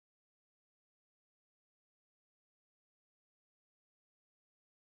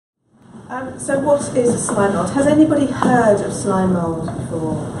So what is a slime mould? Has anybody heard of slime mould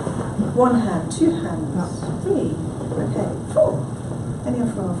before? One hand, two hands, no. Three, okay, four. Any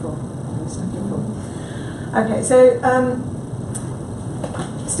of four? Okay, so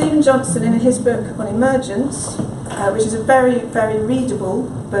Stephen Johnson, in his book on emergence, which is a very, very readable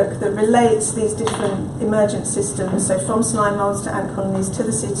book that relates these different emergent systems, so from slime moulds to ant colonies, to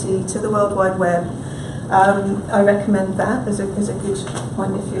the city, to the World Wide Web. I recommend that as a good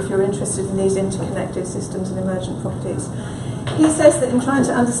point if you're interested in these interconnected systems and emergent properties. He says that in trying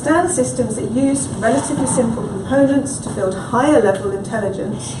to understand systems that use relatively simple components to build higher level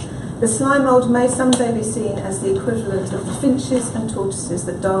intelligence, the slime mould may someday be seen as the equivalent of the finches and tortoises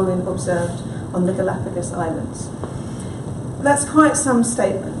that Darwin observed on the Galapagos Islands. That's quite some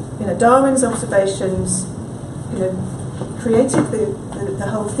statement. You know, Darwin's observations, created the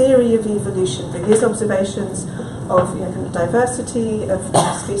whole theory of evolution, but his observations of kind of diversity of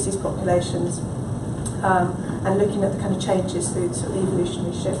species populations and looking at the kind of changes through sort of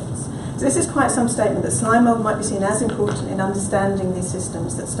evolutionary shifts. So this is quite some statement that slime mould might be seen as important in understanding these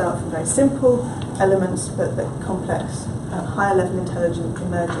systems that start from very simple elements but complex, higher level intelligence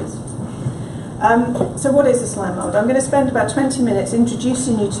emerges. So what is a slime mould? I'm going to spend about 20 minutes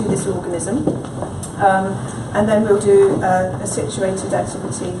introducing you to this organism, and then we'll do a situated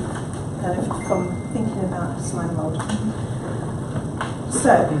activity from thinking about slime mould.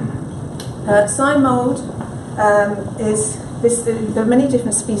 So, slime mould is this. There are many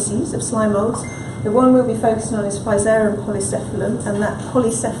different species of slime moulds. The one we'll be focusing on is Physarum polycephalum, and that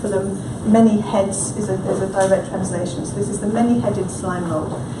polycephalum, many heads, is a direct translation. So this is the many-headed slime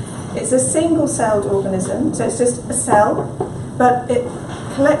mould. It's a single-celled organism, so it's just a cell, but it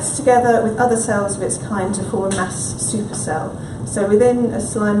collects together with other cells of its kind to form a mass supercell. So within a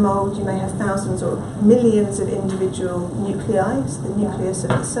slime mould, you may have thousands or millions of individual nuclei, the nucleus of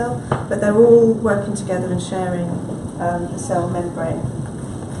the cell, but they're all working together and sharing the cell membrane.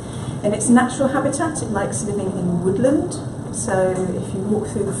 In its natural habitat, it likes living in woodland. So if you walk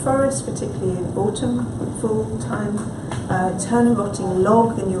through the forest, particularly in autumn, full time, turn a rotting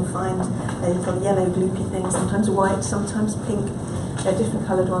log, and you'll find they've got yellow gloopy things, sometimes white, sometimes pink. They're different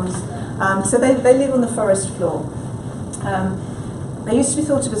coloured ones. So they live on the forest floor. They used to be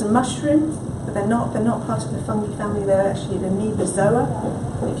thought of as a mushroom, but they're not part of the fungi family. They're actually an amoebozoa,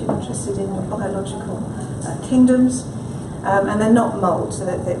 if you're interested in biological kingdoms. And they're not mould, so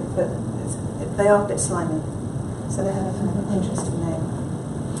they are a bit slimy. So they have a kind of interesting name.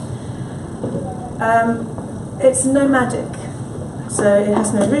 It's nomadic, so it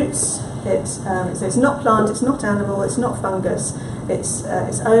has no roots. So it's not plant, it's not animal, it's not fungus. It's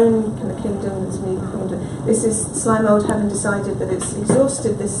its own kind of kingdom. This is slime mould having decided that it's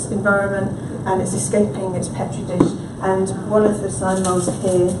exhausted this environment and it's escaping its petri dish. And one of the slime moulds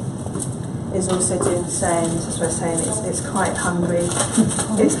here is also doing the same. This is what I'm saying. It's quite hungry.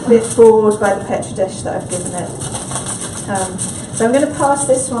 It's a bit bored by the petri dish that I've given it. So I'm going to pass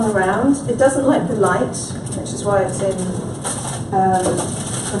this one around. It doesn't like the light, which is why it's in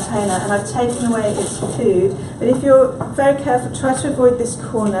container, and I've taken away its food. But if you're very careful, try to avoid this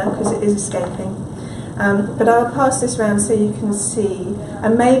corner because it is escaping. But I'll pass this around so you can see,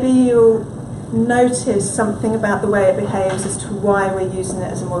 and maybe you'll notice something about the way it behaves as to why we're using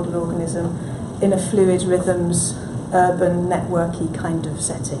it as a model organism in a fluid rhythms, urban, networky kind of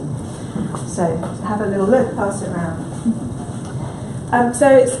setting. So have a little look, pass it around. So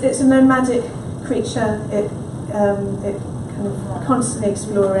it's a nomadic creature. It kind of constantly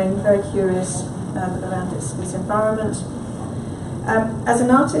exploring, very curious around its environment. As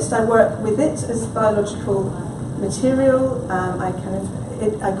an artist, I work with it as biological material. I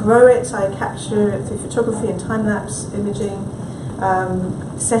grow it, I capture it through photography and time-lapse imaging,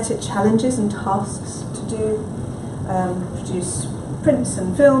 set it challenges and tasks to do, produce prints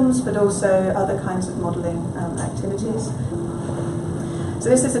and films, but also other kinds of modelling activities. So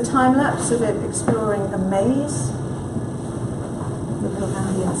this is a time-lapse of it exploring a maze, with a little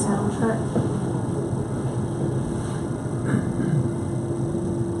ambient soundtrack.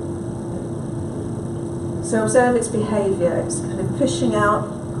 So observe its behaviour. It's kind of pushing out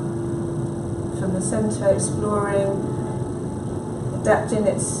from the centre, exploring, adapting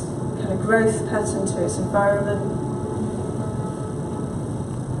its kind of growth pattern to its environment.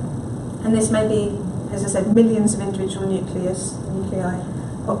 And this may be, as I said, millions of individual nuclei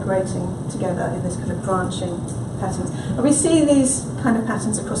operating together in this kind of branching patterns. And we see these kind of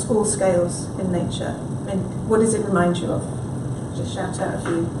patterns across all scales in nature. I mean, what does it remind you of? Just shout out a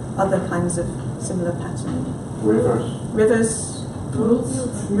few other kinds of similar pattern. Rivers,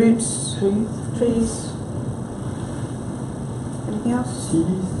 roots, trees. Anything else?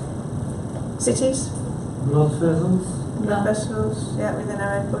 Cities. Blood vessels. Blood vessels, yeah, within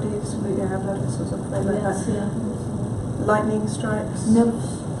our own bodies. We have blood vessels operate like that. Yeah. Lightning strikes.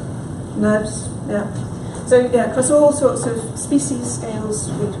 Nerves. Yeah. So yeah, across all sorts of species scales,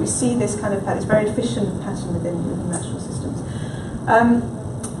 we see this kind of pattern. It's a very efficient pattern within natural systems.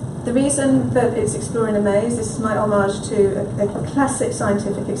 The reason that it's exploring a maze, this is my homage to a classic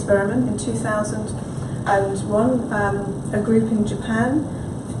scientific experiment in 2001. A group in Japan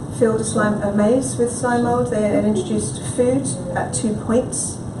filled a maze with slime mould. They had introduced food at 2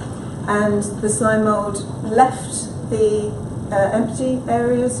 points, and the slime mould left the empty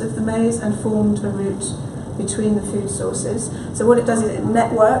areas of the maze and formed a route between the food sources. So what it does is it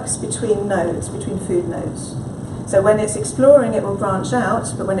networks between nodes, between food nodes. So when it's exploring, it will branch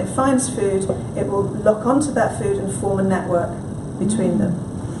out, but when it finds food, it will lock onto that food and form a network between them.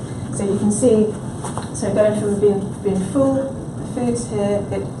 So you can see, so going from being full, the food's here,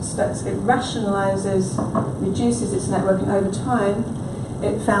 it rationalises, reduces its network, and over time,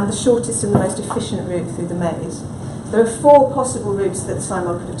 it found the shortest and the most efficient route through the maze. There are 4 possible routes that the slime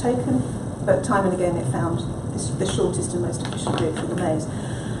mould could have taken, but time and again it found the shortest and most efficient route through the maze.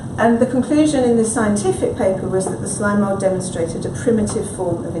 And the conclusion in this scientific paper was that the slime mould demonstrated a primitive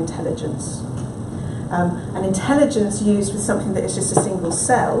form of intelligence. An intelligence used with something that is just a single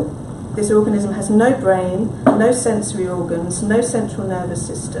cell. This organism has no brain, no sensory organs, no central nervous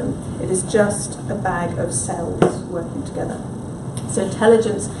system. It is just a bag of cells working together. So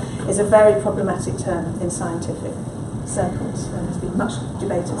intelligence is a very problematic term in scientific circles, and has been much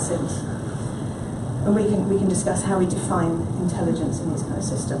debated since. And we can discuss how we define intelligence in these kind of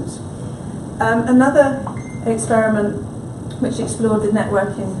systems. Another experiment which explored the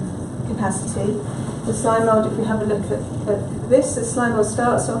networking capacity, the slime mould, if we have a look at this, the slime mould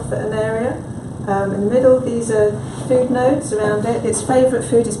starts off at an area. In the middle, these are food nodes around it. Its favourite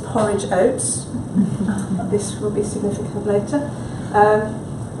food is porridge oats. This will be significant later.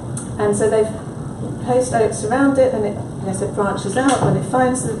 And so they've placed oats around it, and as it branches out, when it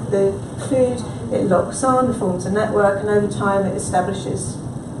finds the food, it locks on, forms a network, and over time it establishes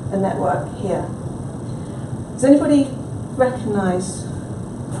a network here. Does anybody recognise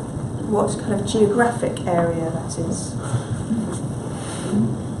what kind of geographic area that is?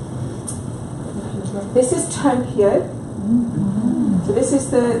 This is Tokyo. So this is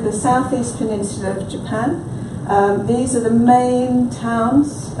the southeast peninsula of Japan. These are the main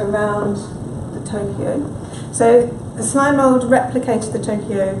towns around the Tokyo. So the slime mould replicated the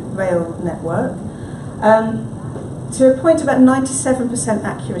Tokyo rail network to a point about 97%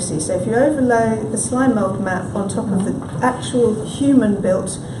 accuracy. So if you overlay the slime mould map on top of the actual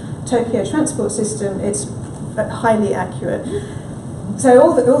human-built Tokyo transport system, it's highly accurate. So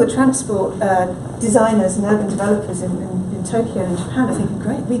all the transport designers and urban developers in Tokyo and Japan are thinking,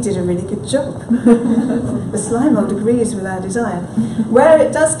 great, we did a really good job. The slime mould agrees with our design. Where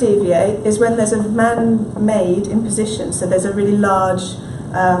it does deviate is when there's a man-made imposition. So there's a really large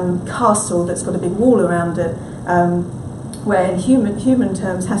castle that's got a big wall around it, where in human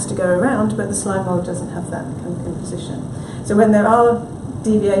terms has to go around, but the slime mould doesn't have that kind of imposition. So when there are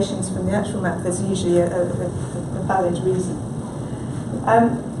deviations from the actual map, there's usually a valid reason.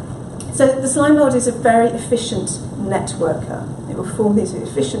 So the slime mould is a very efficient networker. It will form these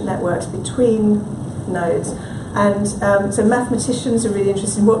efficient networks between nodes. And so mathematicians are really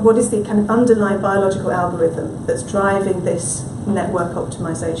interested in what is the kind of underlying biological algorithm that's driving this network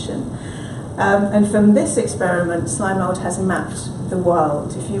optimization. And from this experiment, slime mould has mapped the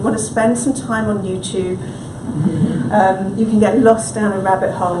world. If you want to spend some time on YouTube, you can get lost down a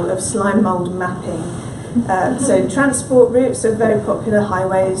rabbit hole of slime mould mapping. So transport routes are very popular: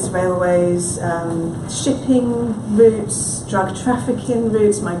 highways, railways, shipping routes, drug trafficking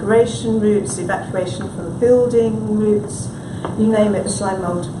routes, migration routes, evacuation from a building routes, you name it, the slime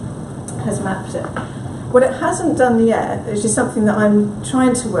mould has mapped it. What it hasn't done yet, which is something that I'm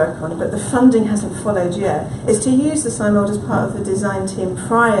trying to work on, but the funding hasn't followed yet, is to use the slime mould as part of the design team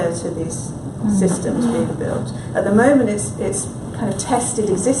prior to these systems being built. At the moment, it's kind of tested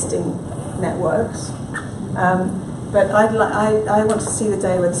existing networks. But I want to see the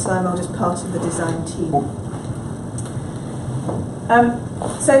day where the slime mould is part of the design team.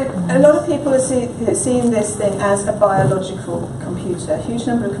 So a lot of people are seeing this thing as a biological computer. A huge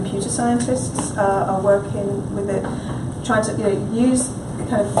number of computer scientists are working with it, trying to use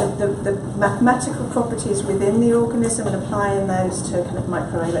kind of the mathematical properties within the organism and applying those to kind of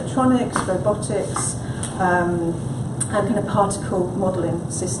microelectronics, robotics, and kind of particle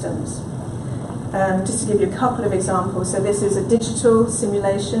modelling systems. Just to give you a couple of examples, so this is a digital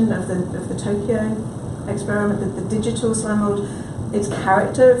simulation of the Tokyo experiment. The digital slime mould Its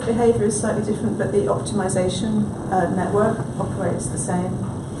character of behaviour is slightly different, but the optimisation network operates the same.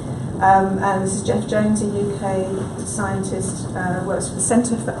 And this is Jeff Jones, a UK scientist, works for the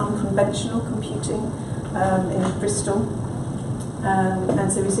Centre for Unconventional Computing in Bristol.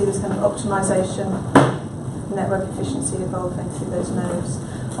 And so we see this kind of optimisation, network efficiency evolving through those nodes.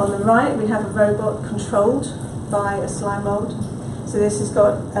 On the right, we have a robot controlled by a slime mould. So this has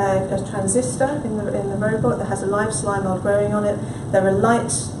got a transistor in the robot that has a live slime mould growing on it. There are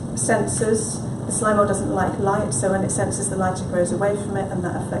light sensors. The slime mould doesn't like light, so when it senses the light, it grows away from it, and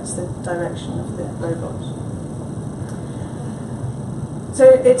that affects the direction of the robot. So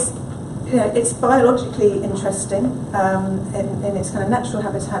it's biologically interesting in its kind of natural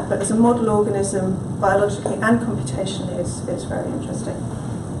habitat, but as a model organism, biologically and computationally, it's very interesting.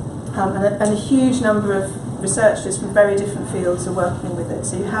 And a huge number of researchers from very different fields are working with it.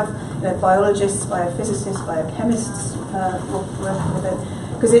 So you have biologists, biophysicists, biochemists working with it,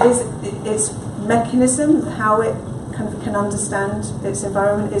 because its mechanism, how it kind of can understand its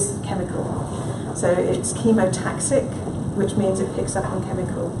environment, is chemical. So it's chemotaxic, which means it picks up on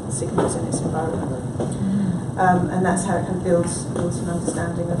chemical signals in its environment. And that's how it kind of builds an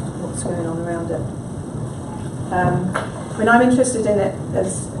understanding of what's going on around it. When I'm interested in it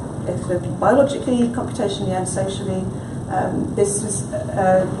as biologically, computationally and socially, this was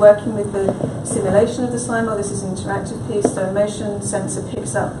working with the simulation of the slime mould. This is an interactive piece, so a motion sensor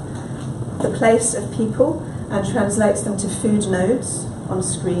picks up the place of people and translates them to food nodes on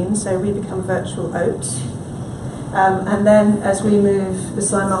screen, so we become virtual oats. And then as we move, the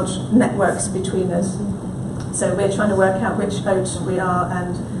slime mould networks between us. So we're trying to work out which oat we are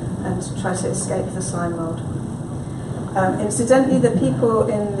and try to escape the slime mould. Incidentally, the people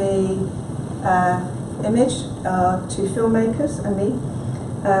in the image are two filmmakers and me.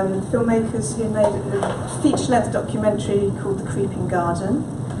 Filmmakers who made a feature-length documentary called The Creeping Garden.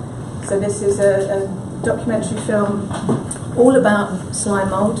 So this is a documentary film all about slime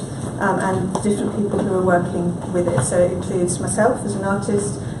mould and different people who are working with it. So it includes myself as an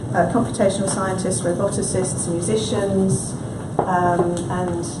artist, computational scientists, roboticists, musicians,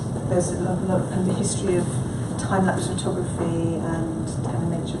 and there's a lot of kind of history of time-lapse photography and kind of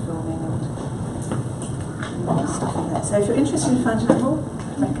nature filming and stuff in there. So if you're interested in finding out more,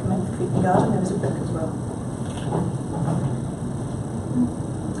 I recommend The Creeping Garden. There's a book as well.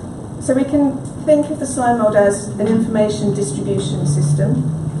 So we can think of the slime mould as an information distribution system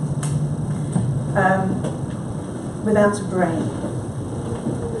without a brain.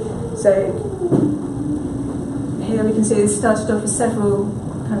 So here we can see it started off with several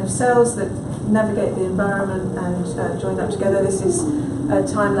kind of cells that navigate the environment and join up together. This is a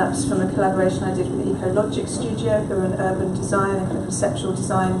time-lapse from a collaboration I did with the Ecologic Studio, who are an urban design and kind of conceptual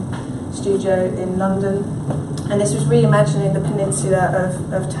design studio in London. And this was reimagining the peninsula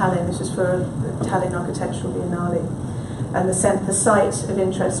of Tallinn. This was for a Tallinn Architectural Biennale. And the site of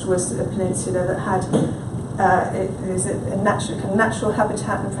interest was a peninsula that had a natural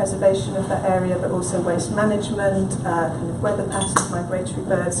habitat and preservation of that area, but also waste management, kind of weather patterns, migratory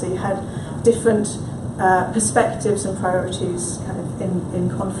birds. So you had different perspectives and priorities kind of in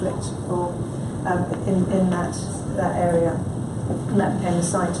conflict or in that area. And that became a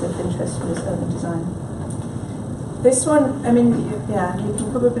site of interest for this urban design. This one, I mean, yeah, you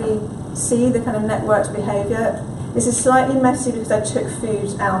can probably see the kind of networked behaviour. This is slightly messy because I took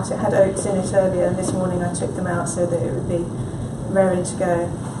food out. It had oats in it earlier, and this morning I took them out so that it would be raring to go.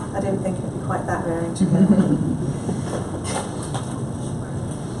 I didn't think it would be quite that raring to go.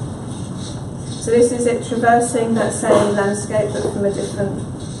 So this is it traversing that same landscape, but from a different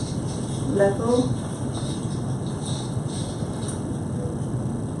level.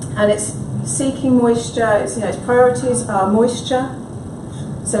 And it's seeking moisture. Its priorities are moisture,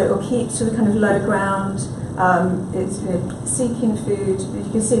 so it will keep to the kind of low ground. It's seeking food. You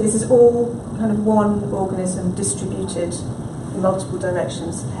can see this is all kind of one organism distributed in multiple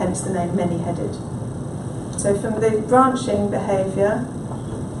directions, hence the name many-headed. So from the branching behaviour,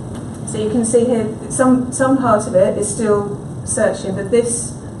 so you can see here some part of it is still searching, but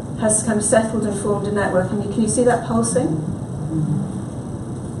this has kind of settled and formed a network. And can you see that pulsing?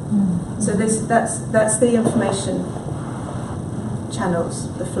 So that's the information channels,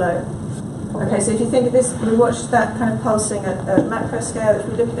 the flow. Okay, so if you think of this, we watched that kind of pulsing at macro scale. If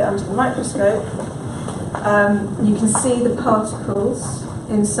we look at it under the microscope, you can see the particles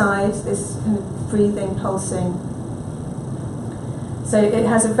inside this kind of breathing, pulsing. So it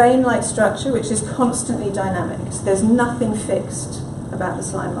has a vein-like structure which is constantly dynamic. So there's nothing fixed about the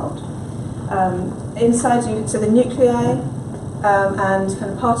slime mould. Inside, so the nuclei and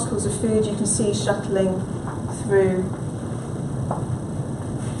kind of particles of food you can see shuttling through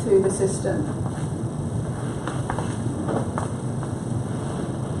through the system.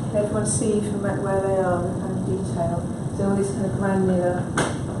 Everyone see from where they are, the kind of detail. So all this kind of granular.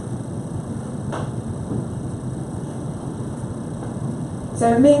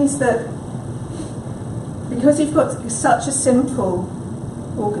 So it means that because you've got such a simple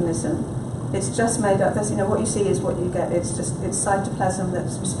organism, it's just made up. That's, you know, what you see is what you get. It's cytoplasm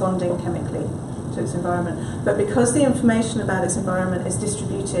that's responding chemically to its environment. But because the information about its environment is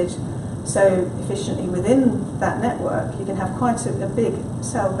distributed so efficiently within that network, you can have quite a big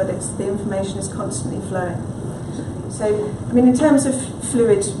cell, but the information is constantly flowing. So, I mean, in terms of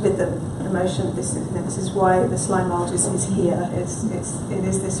fluid rhythm and motion, this is why the slime mould is here. It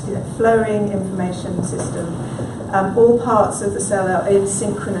is this flowing information system. All parts of the cell are in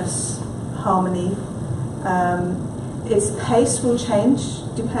synchronous harmony. Its pace will change,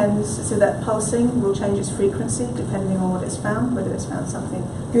 depends, so that pulsing will change its frequency depending on what it's found, whether it's found something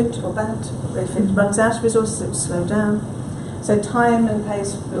good or bad. If it runs out of resources, it will slow down. So time and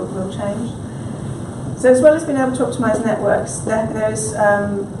pace will change. So as well as being able to optimise networks, there's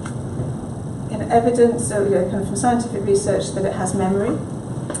evidence, so kind of from scientific research, that it has memory.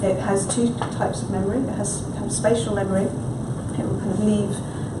 It has two types of memory. It has kind of spatial memory. It will kind of leave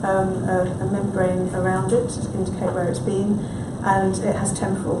a membrane around it to indicate where it's been, and it has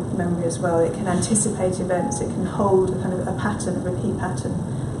temporal memory as well. It can anticipate events. It can hold a kind of a pattern, a repeat pattern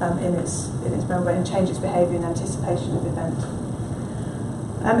in its membrane, and change its behaviour in anticipation of event.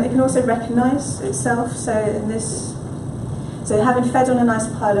 It can also recognise itself. So having fed on a nice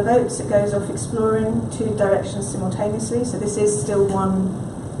pile of oats, it goes off exploring two directions simultaneously. So this is still one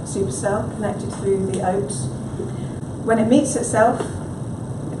supercell connected through the oats. When it meets itself,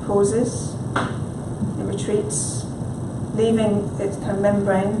 it pauses, it retreats, leaving its kind of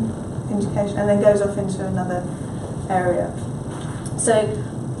membrane indication, and then goes off into another area. So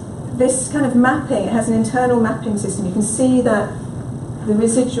this kind of mapping, it has an internal mapping system. You can see that the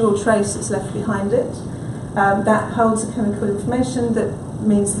residual trace that's left behind it, that holds the chemical information that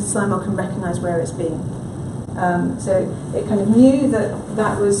means the slime mould can recognise where it's been. So it kind of knew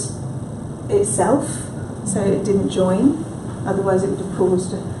that was itself, so it didn't join, otherwise it would have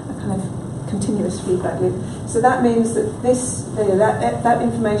caused a kind of continuous feedback loop. So that means that that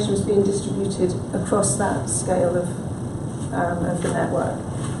information was being distributed across that scale of the network.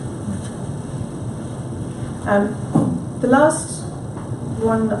 The last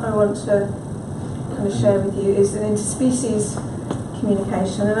one I want to kind of share with you is an interspecies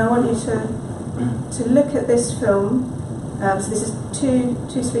communication, and I want you to look at this film. So this is two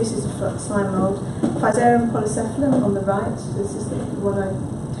species of slime mould, Fusarium polycephalum on the right. This is the one I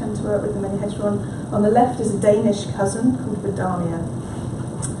tend to work with, the many heteron one. On the left is a Danish cousin called Bijlmer.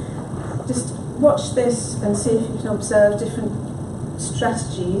 Just watch this and see if you can observe different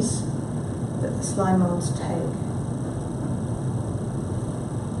strategies that the slime moulds take.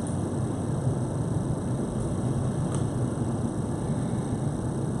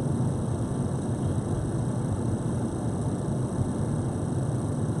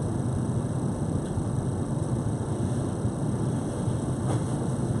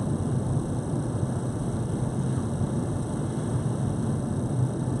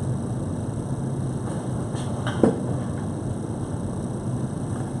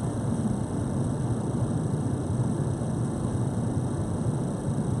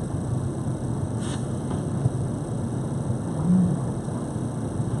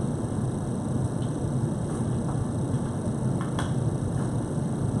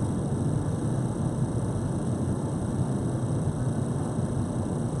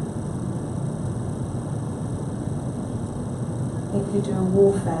 You do a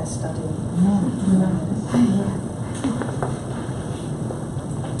warfare study.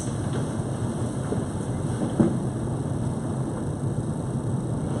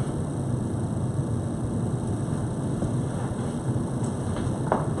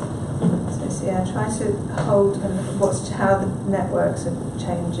 So yeah, try to hold and watch how the networks are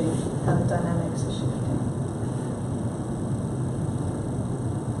changing, how the dynamics are shifting.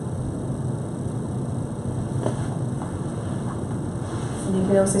 You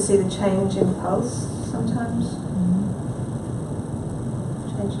can also see the change in pulse sometimes,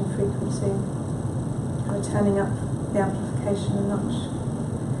 change in frequency, kind of turning up the amplification a notch.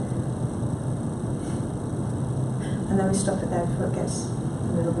 And then we stop it there before it gets a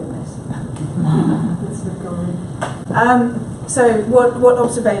little bit messy. Let's look on. So what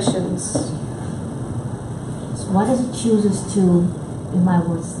observations? So why does it choose to, in my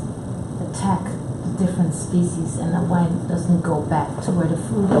words, attack different species, and why doesn't it go back to where the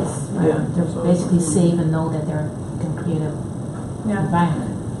food is? Right? Yeah, they're basically safe and know that they can create a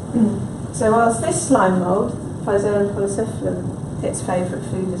environment. So whilst this slime mould, Bijlmer polycephalum, its favourite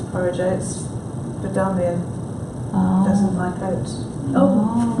food is porridge oats, Bijlmer doesn't like oats.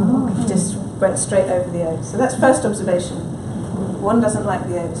 Oh. Just went straight over the oats. So that's first observation. One doesn't like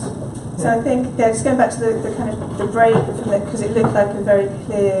the oats. So I think, just going back to the kind of the break, because it looked like a very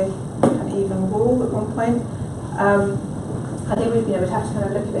clear, kind of even wall at one point. I think we'd have to kind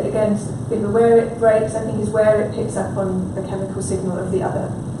of look at it again. So where it breaks, I think, is where it picks up on the chemical signal of the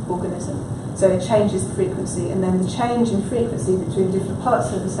other organism. So it changes the frequency, and then the change in frequency between different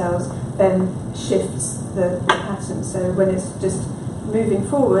parts of the cells then shifts the pattern. So when it's just moving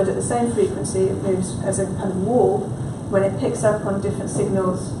forward at the same frequency, it moves as a kind of wall. When it picks up on different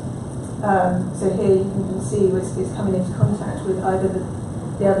signals, so here you can see it's coming into contact with either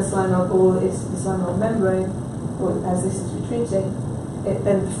the other slime mould or it's the slime mould membrane, or as this is retreating,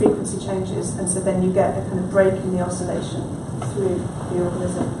 then the frequency changes, and so then you get a kind of break in the oscillation through the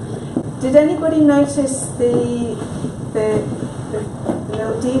organism. Did anybody notice the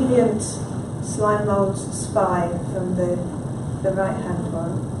little deviant slime mould spine from the right-hand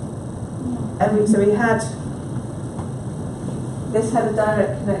one? And so we had, this had a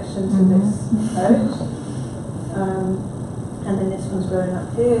direct connection to this oat, and then this one's growing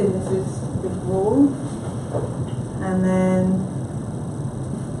up here, and this is the wall, and then,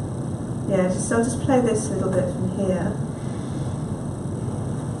 I'll just play this little bit from here.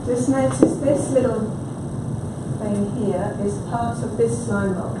 Just notice this little thing here is part of this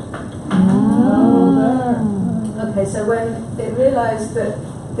slime mould. Oh. Okay, so when it realised that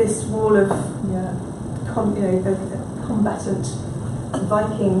this wall of combatant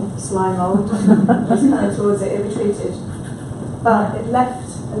Viking slime mould was coming towards it, it retreated. But it left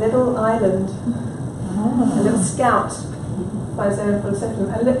a little island, a little scout by polycephalum,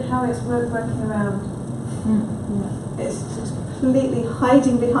 and look how it's working around. It's just completely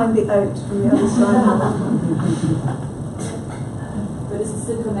hiding behind the oat from the other slime. But is it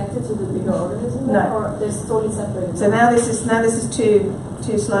still connected to the bigger organism? No. Or they're totally separated? So now this is two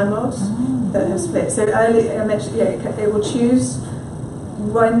slime moulds that have split. So earlier I mentioned, it will choose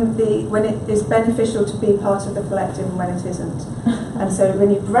when it is beneficial to be part of the collective and when it isn't. And so when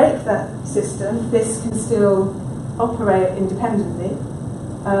you break that system, this can still operate independently.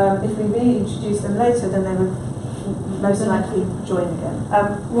 If we reintroduce them later, then they would most likely join again.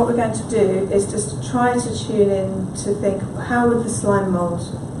 What we're going to do is just try to tune in to think, how would the slime mould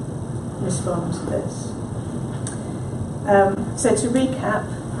respond to this? So to recap,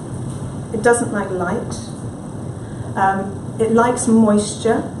 it doesn't like light. It likes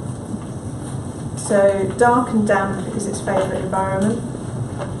moisture. So dark and damp is its favourite environment.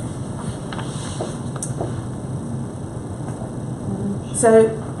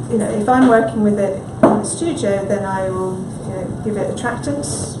 So, if I'm working with it in the studio, then I will give it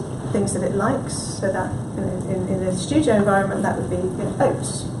attractants, things that it likes. So that in a studio environment, that would be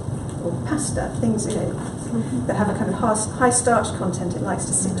oats or pasta, things that have a kind of high starch content. It likes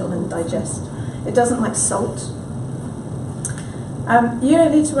to sit on and digest. It doesn't like salt. You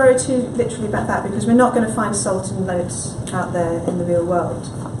don't need to worry too literally about that, because we're not going to find salt in loads out there in the real world.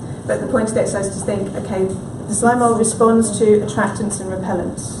 But the point of the exercise is to think, okay, the slime mould responds to attractants and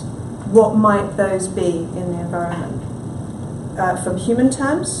repellents. What might those be in the environment? From human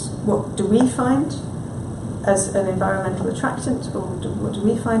terms, what do we find as an environmental attractant, or what do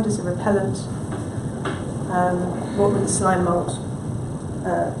we find as a repellent? What would the slime mould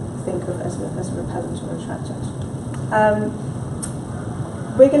think of as a repellent or attractant?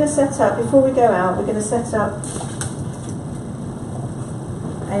 We're going to set up, before we go out, we're going to set up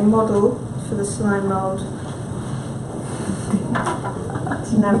a model for the slime mould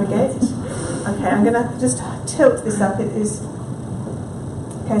to navigate. Okay, I'm going to just tilt this up. It is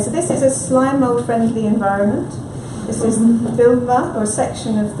okay. So this is a slime mould friendly environment. This is Bijlmer, or a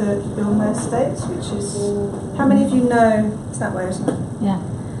section of the Bijlmer estate, which is, how many of you know? It's that way, isn't it? Yeah.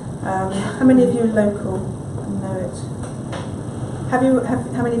 How many of you are local and know it? How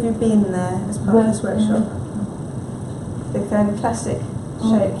many of you been there as part of this workshop? The kind of classic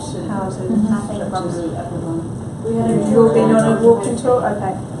shaped houses. Probably everyone. You've all been on a walking tour?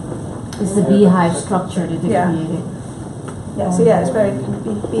 Okay. It's the beehive structure that they created. Yeah, so it's very kind of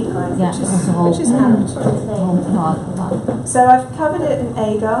beehive, which is out. So I've covered it in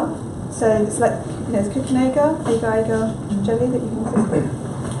agar. So it's like, it's cooking agar jelly that you can cook with.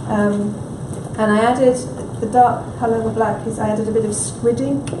 And I added the dark colour, the black, I added a bit of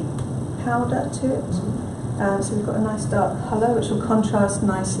squidding powder to it. So we've got a nice dark colour which will contrast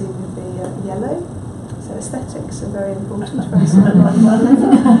nicely with the yellow. So aesthetics are very important for us.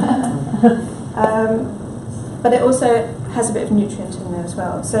 But it also has a bit of nutrient in there as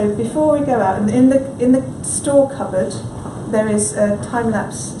well. So before we go out, in the store cupboard, there is a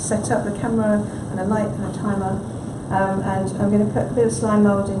time-lapse set up, the camera and a light and a timer, and I'm going to put a bit of slime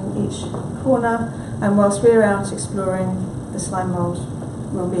mould in each corner, and whilst we're out exploring, the slime mould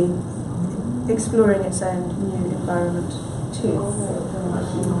will be exploring its own new environment too.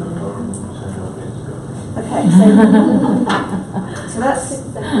 Okay, so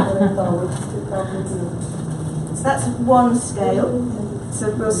that's one scale. So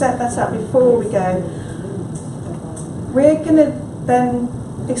we'll set that up before we go. We're going to then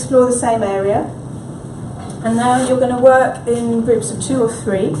explore the same area, and now you're going to work in groups of 2 or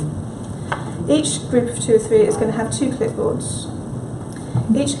 3. Each group of 2 or 3 is going to have 2 clipboards.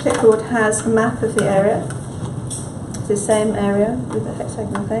 Each clipboard has a map of the area, the same area with the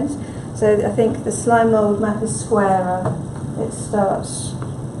hexagonal planes. So I think the slime mould map is squarer. It starts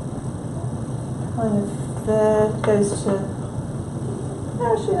kind of there, goes to,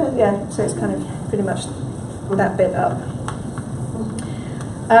 yeah, so it's kind of pretty much that bit up.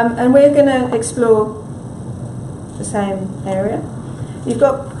 And we're going to explore the same area. You've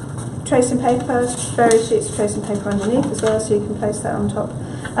got tracing paper, various sheets of tracing paper underneath as well, so you can place that on top.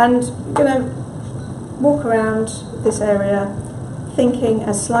 And you're going to walk around this area thinking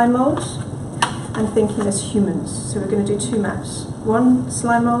as slime mould and thinking as humans. So we're going to do 2 maps. One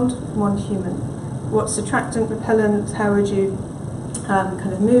slime mould, one human. What's attractant, repellent, how would you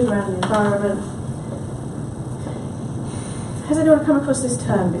kind of move around the environment? Has anyone come across this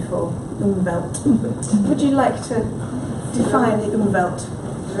term before? Umwelt. Would you like to define the Umwelt?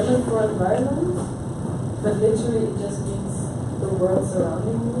 German for environment, but literally it just means the world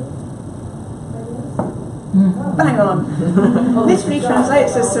surrounding you, I guess. Bang on. Literally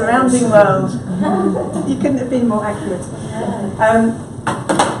translates as surrounding world. You couldn't have been more accurate.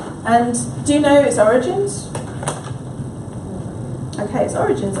 And do you know its origins? Okay, its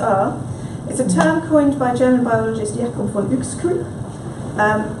origins are, it's a term coined by German biologist Jakob von Uexküll,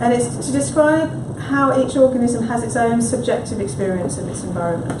 and it's to describe how each organism has its own subjective experience of its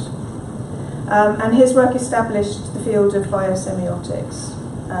environment. And his work established the field of biosemiotics.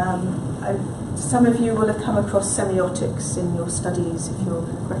 Some of you will have come across semiotics in your studies if you're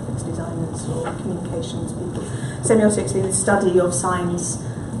graphics designers or communications people. Semiotics being the study of signs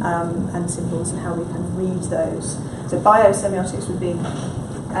and symbols and how we can read those. So biosemiotics would be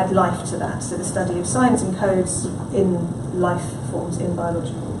add life to that, so the study of signs and codes in life forms, in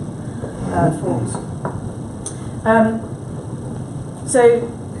biological forms. So,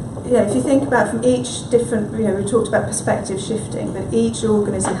 yeah, if you think about from each different, we talked about perspective shifting, but each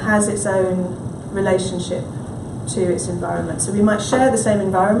organism has its own relationship to its environment. So we might share the same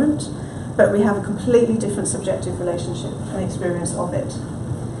environment, but we have a completely different subjective relationship and experience of it.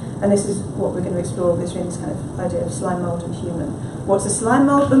 And this is what we're going to explore between this kind of idea of slime mould and human. What's a slime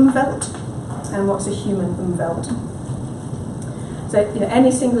mould Umwelt, and what's a human Umwelt? So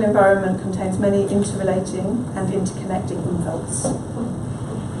any single environment contains many interrelating and interconnecting Umwelts,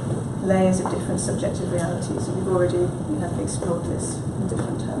 layers of different subjective realities. And we've already explored this in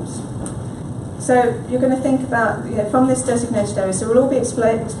different terms. So you're going to think about, from this designated area, so we'll all be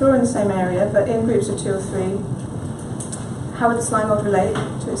exploring the same area, but in groups of 2 or 3. How would the slime mould relate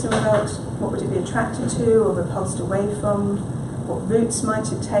to its Umwelt? What would it be attracted to or repulsed away from? What routes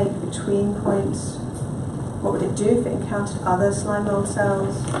might it take between points? What would it do if it encountered other slime mould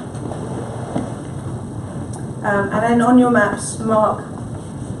cells? And then on your maps, mark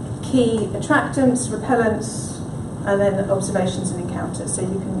key attractants, repellents, and then observations and encounters. So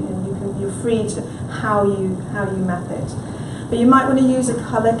you're free to how you map it. But you might want to use a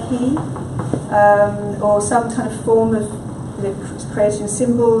colour key or some kind of form of creating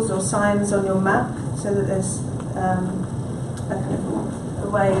symbols or signs on your map, so that there's a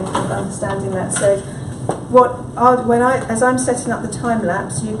way of understanding that. So, as I'm setting up the time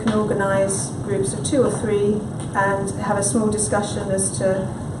lapse, you can organise groups of 2 or 3 and have a small discussion as to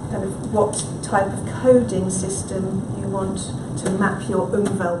kind of what type of coding system you want to map your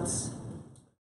Umwelts